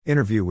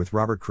Interview with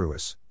Robert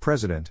Cruess,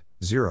 President,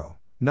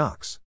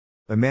 ZeroNox.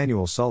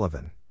 Emmanuel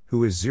Sullivan,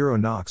 who is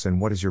ZeroNox and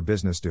what is your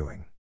business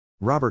doing?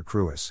 Robert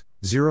Cruess,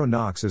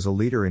 ZeroNox is a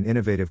leader in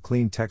innovative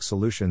clean tech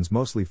solutions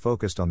mostly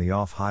focused on the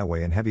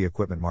off-highway and heavy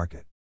equipment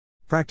market.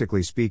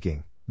 Practically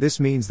speaking, this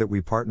means that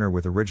we partner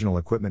with original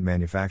equipment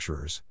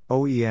manufacturers,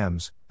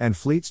 OEMs, and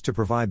fleets to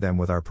provide them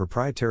with our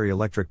proprietary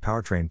electric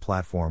powertrain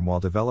platform while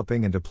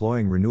developing and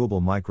deploying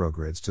renewable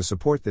microgrids to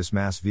support this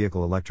mass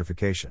vehicle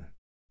electrification.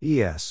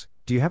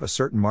 Do you have a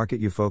certain market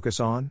you focus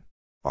on?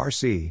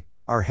 RC,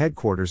 our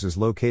headquarters is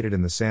located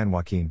in the San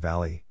Joaquin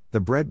Valley, the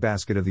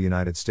breadbasket of the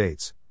United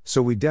States,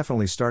 so we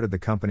definitely started the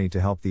company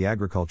to help the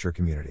agriculture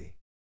community.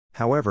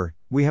 However,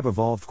 we have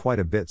evolved quite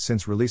a bit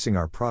since releasing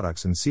our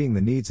products and seeing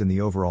the needs in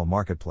the overall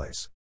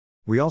marketplace.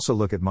 We also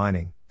look at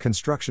mining,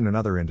 construction and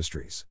other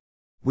industries.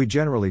 We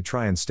generally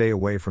try and stay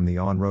away from the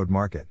on-road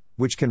market,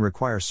 which can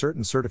require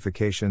certain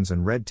certifications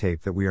and red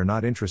tape that we are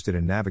not interested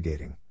in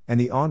navigating, and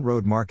the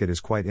on-road market is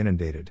quite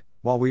inundated,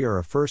 while we are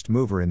a first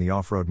mover in the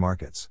off-road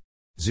markets.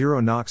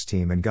 ZeroNox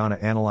team in Ghana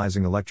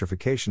analyzing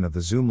electrification of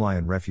the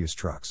Zoomlion refuse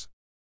trucks.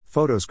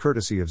 Photos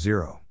courtesy of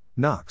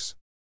ZeroNox.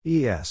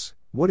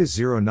 What is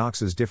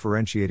ZeroNox's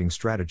differentiating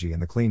strategy in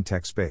the clean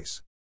tech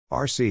space?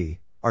 RC,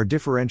 our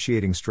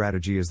differentiating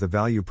strategy is the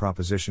value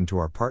proposition to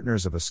our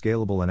partners of a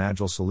scalable and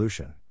agile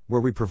solution, where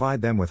we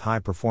provide them with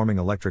high-performing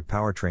electric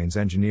powertrains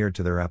engineered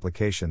to their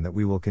application that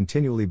we will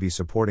continually be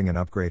supporting and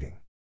upgrading.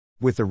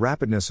 With the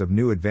rapidness of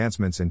new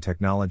advancements in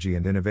technology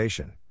and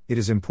innovation, it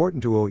is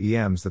important to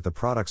OEMs that the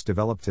products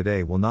developed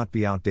today will not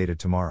be outdated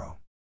tomorrow.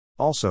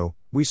 Also,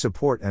 we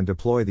support and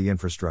deploy the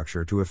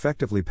infrastructure to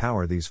effectively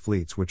power these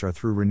fleets, which are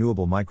through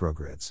renewable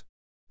microgrids.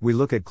 We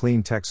look at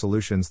clean tech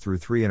solutions through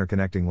three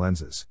interconnecting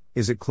lenses.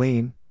 Is it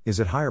clean, is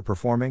it higher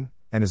performing,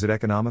 and is it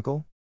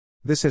economical?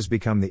 This has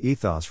become the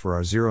ethos for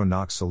our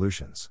ZeroNox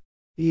solutions.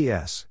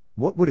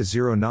 What would a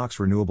ZeroNox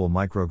renewable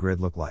microgrid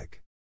look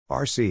like?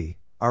 RC,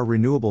 our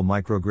renewable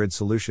microgrid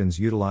solutions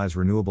utilize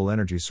renewable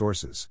energy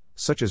sources,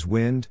 such as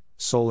wind,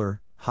 solar,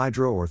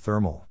 hydro or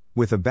thermal,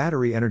 with a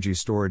battery energy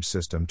storage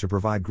system to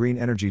provide green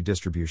energy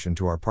distribution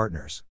to our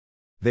partners.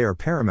 They are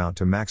paramount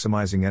to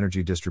maximizing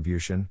energy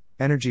distribution,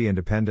 energy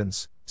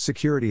independence,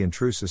 security and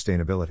true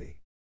sustainability.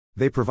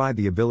 They provide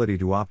the ability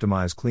to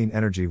optimize clean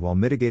energy while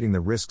mitigating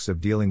the risks of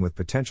dealing with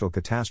potential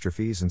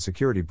catastrophes and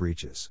security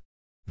breaches.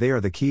 They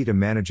are the key to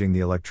managing the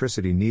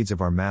electricity needs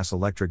of our mass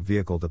electric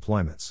vehicle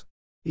deployments.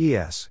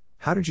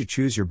 How did you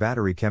choose your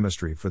battery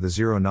chemistry for the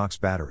ZeroNox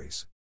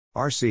batteries?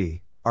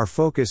 RC, our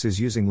focus is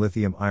using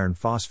lithium iron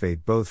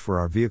phosphate both for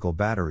our vehicle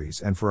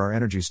batteries and for our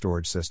energy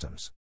storage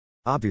systems.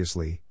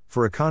 Obviously,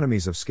 for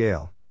economies of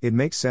scale, it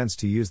makes sense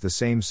to use the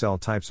same cell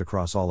types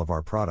across all of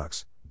our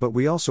products, but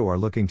we also are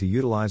looking to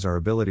utilize our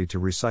ability to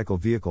recycle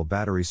vehicle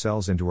battery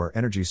cells into our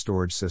energy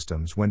storage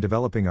systems when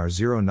developing our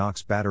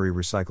ZeroNox battery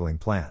recycling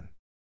plan.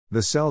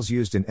 The cells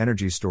used in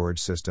energy storage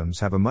systems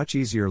have a much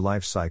easier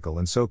life cycle,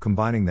 and so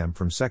combining them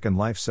from second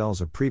life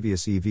cells of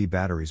previous EV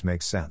batteries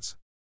makes sense.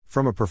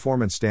 From a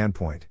performance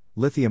standpoint,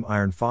 lithium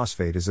iron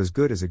phosphate is as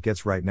good as it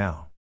gets right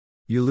now.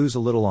 You lose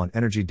a little on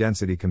energy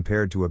density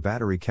compared to a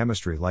battery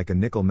chemistry like a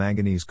nickel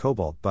manganese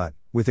cobalt, but,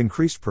 with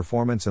increased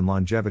performance and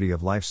longevity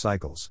of life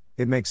cycles,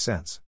 it makes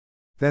sense.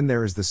 Then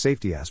there is the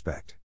safety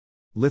aspect.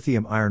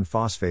 Lithium iron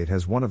phosphate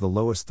has one of the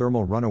lowest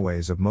thermal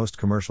runaways of most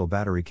commercial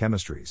battery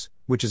chemistries,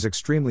 which is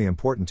extremely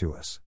important to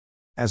us.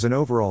 As an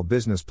overall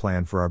business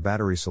plan for our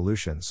battery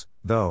solutions,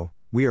 though,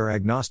 we are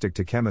agnostic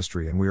to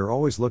chemistry and we are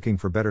always looking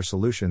for better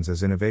solutions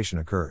as innovation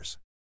occurs.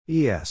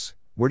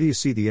 Where do you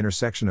see the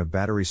intersection of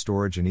battery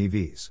storage and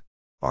EVs?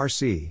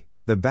 RC,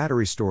 the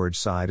battery storage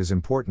side is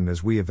important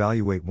as we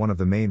evaluate one of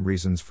the main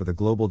reasons for the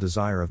global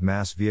desire of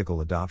mass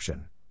vehicle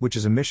adoption, which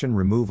is emission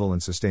removal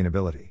and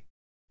sustainability.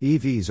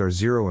 EVs are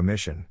zero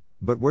emission,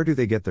 but where do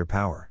they get their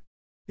power?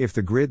 If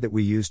the grid that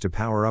we use to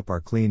power up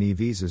our clean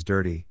EVs is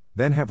dirty,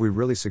 then have we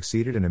really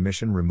succeeded in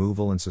emission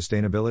removal and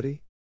sustainability?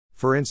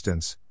 For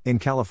instance, in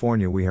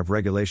California we have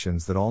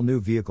regulations that all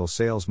new vehicle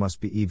sales must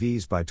be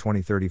EVs by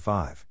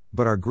 2035,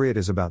 but our grid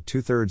is about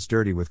 2/3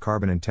 dirty with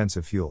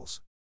carbon-intensive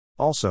fuels.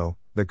 Also,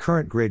 the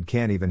current grid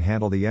can't even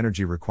handle the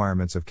energy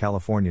requirements of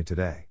California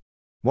today.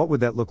 What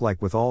would that look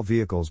like with all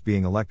vehicles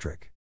being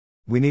electric?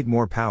 We need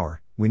more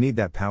power, we need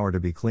that power to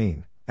be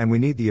clean, and we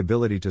need the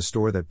ability to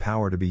store that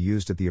power to be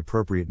used at the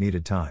appropriate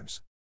needed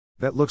times.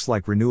 That looks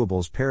like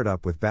renewables paired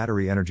up with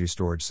battery energy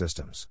storage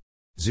systems.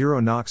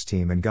 ZeroNox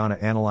team in Ghana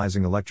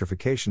analyzing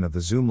electrification of the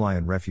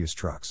Zoomlion refuse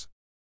trucks.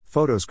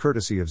 Photos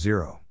courtesy of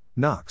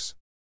ZeroNox.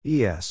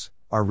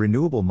 Are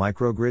renewable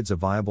microgrids a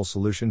viable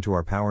solution to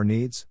our power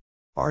needs?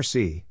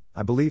 RC,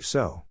 I believe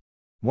so.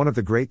 One of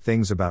the great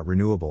things about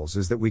renewables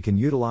is that we can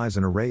utilize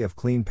an array of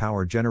clean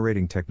power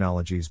generating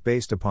technologies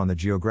based upon the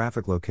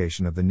geographic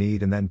location of the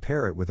need and then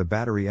pair it with a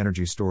battery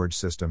energy storage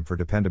system for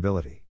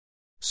dependability.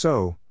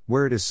 So,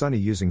 where it is sunny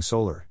using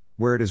solar,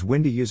 where it is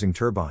windy using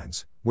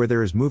turbines, where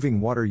there is moving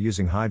water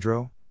using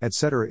hydro,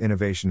 etc.,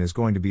 innovation is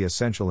going to be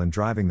essential in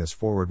driving this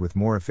forward with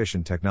more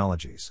efficient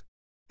technologies.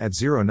 At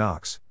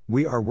ZeroNox,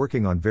 we are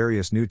working on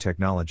various new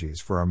technologies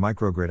for our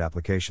microgrid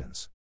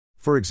applications.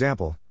 For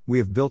example, we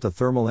have built a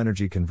thermal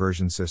energy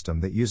conversion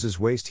system that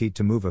uses waste heat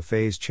to move a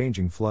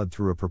phase-changing flood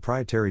through a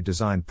proprietary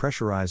designed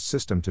pressurized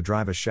system to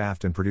drive a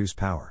shaft and produce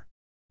power.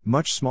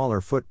 Much smaller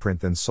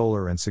footprint than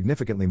solar and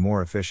significantly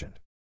more efficient.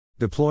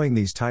 Deploying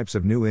these types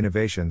of new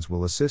innovations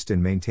will assist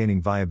in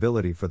maintaining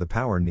viability for the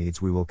power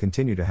needs we will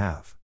continue to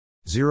have.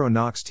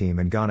 ZeroNox team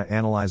in Ghana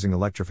analyzing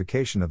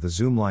electrification of the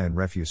Zoomlion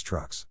refuse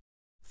trucks.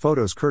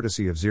 Photos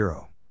courtesy of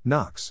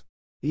ZeroNox.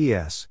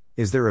 ES,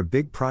 is there a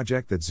big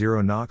project that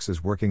ZeroNox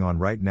is working on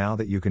right now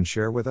that you can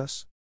share with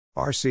us?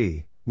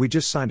 RC, we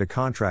just signed a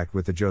contract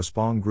with the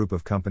Jospong group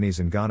of companies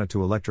in Ghana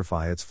to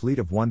electrify its fleet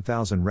of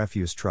 1,000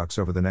 refuse trucks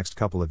over the next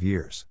couple of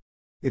years.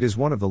 It is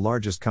one of the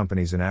largest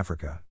companies in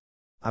Africa.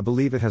 I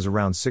believe it has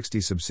around 60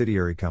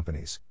 subsidiary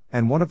companies,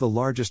 and one of the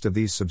largest of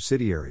these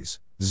subsidiaries,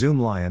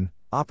 Zoomlion,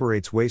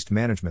 operates waste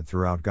management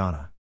throughout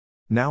Ghana.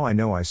 Now I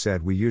know I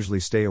said we usually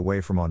stay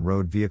away from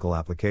on-road vehicle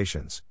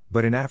applications,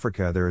 but in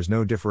Africa there is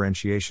no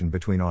differentiation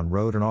between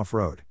on-road and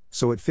off-road,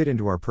 so it fit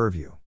into our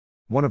purview.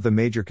 One of the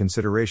major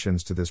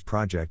considerations to this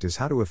project is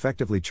how to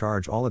effectively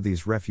charge all of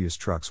these refuse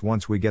trucks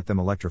once we get them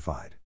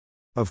electrified.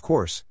 Of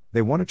course,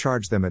 they want to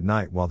charge them at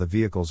night while the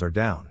vehicles are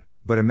down,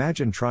 but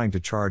imagine trying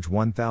to charge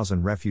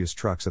 1,000 refuse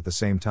trucks at the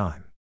same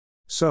time.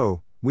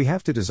 So, we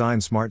have to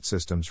design smart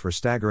systems for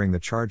staggering the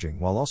charging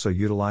while also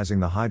utilizing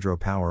the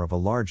hydropower of a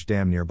large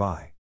dam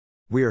nearby.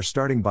 We are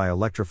starting by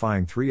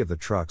electrifying 3 of the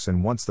trucks,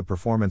 and once the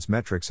performance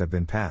metrics have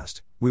been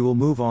passed, we will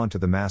move on to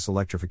the mass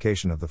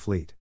electrification of the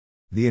fleet.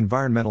 The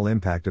environmental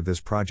impact of this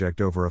project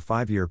over a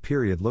 5-year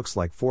period looks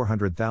like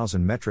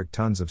 400,000 metric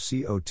tons of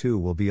CO2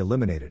 will be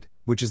eliminated,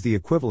 which is the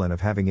equivalent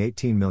of having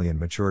 18 million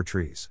mature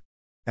trees.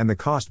 And the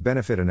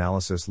cost-benefit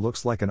analysis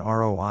looks like an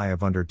ROI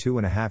of under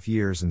 2.5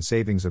 years and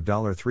savings of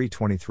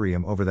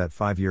 $323 over that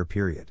 5-year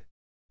period.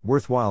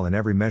 Worthwhile in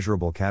every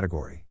measurable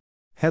category.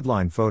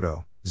 Headline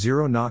photo,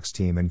 ZeroNox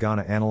team in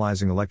Ghana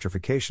analyzing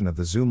electrification of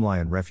the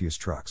Zoomlion refuse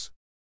trucks.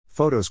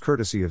 Photos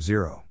courtesy of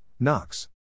ZeroNox.